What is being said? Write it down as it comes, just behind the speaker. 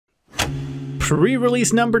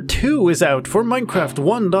Pre-release number 2 is out for Minecraft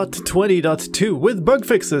 1.20.2 with bug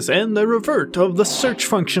fixes and a revert of the search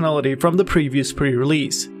functionality from the previous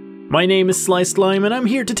pre-release. My name is Slime and I'm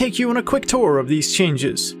here to take you on a quick tour of these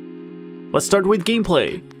changes. Let's start with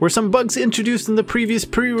gameplay, where some bugs introduced in the previous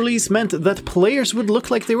pre-release meant that players would look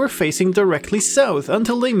like they were facing directly south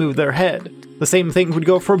until they moved their head. The same thing would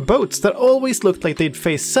go for boats that always looked like they'd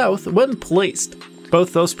face south when placed.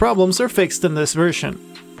 Both those problems are fixed in this version.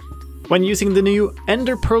 When using the new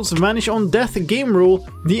Ender Pearls Vanish on Death game rule,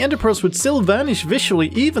 the Ender Pearls would still vanish visually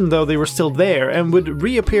even though they were still there and would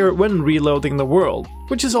reappear when reloading the world,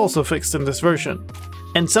 which is also fixed in this version.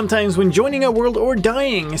 And sometimes when joining a world or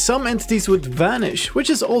dying, some entities would vanish, which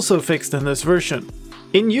is also fixed in this version.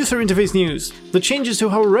 In user interface news, the changes to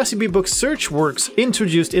how recipe book search works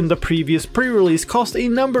introduced in the previous pre-release caused a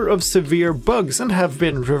number of severe bugs and have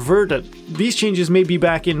been reverted. These changes may be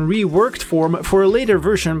back in reworked form for a later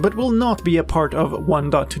version but will not be a part of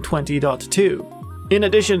 1.20.2. In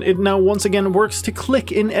addition, it now once again works to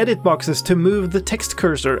click in edit boxes to move the text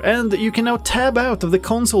cursor, and you can now tab out of the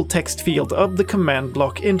console text field of the command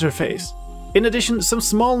block interface. In addition, some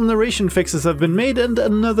small narration fixes have been made and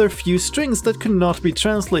another few strings that could not be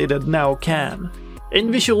translated now can.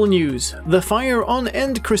 In visual news, the fire on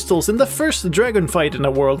end crystals in the first dragon fight in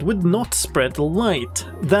a world would not spread light.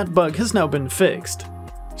 That bug has now been fixed.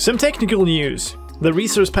 Some technical news. The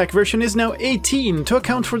resource pack version is now 18 to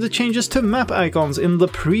account for the changes to map icons in the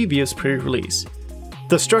previous pre-release.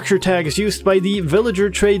 The structure tags used by the villager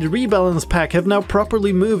trade rebalance pack have now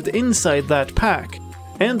properly moved inside that pack.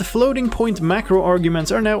 And floating point macro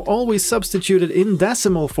arguments are now always substituted in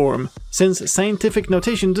decimal form, since scientific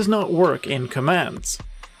notation does not work in commands.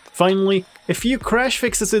 Finally, a few crash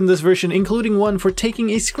fixes in this version, including one for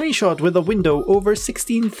taking a screenshot with a window over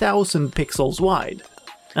 16,000 pixels wide.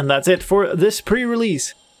 And that's it for this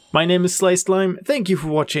pre-release. My name is Slime, thank you for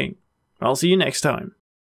watching. I'll see you next time.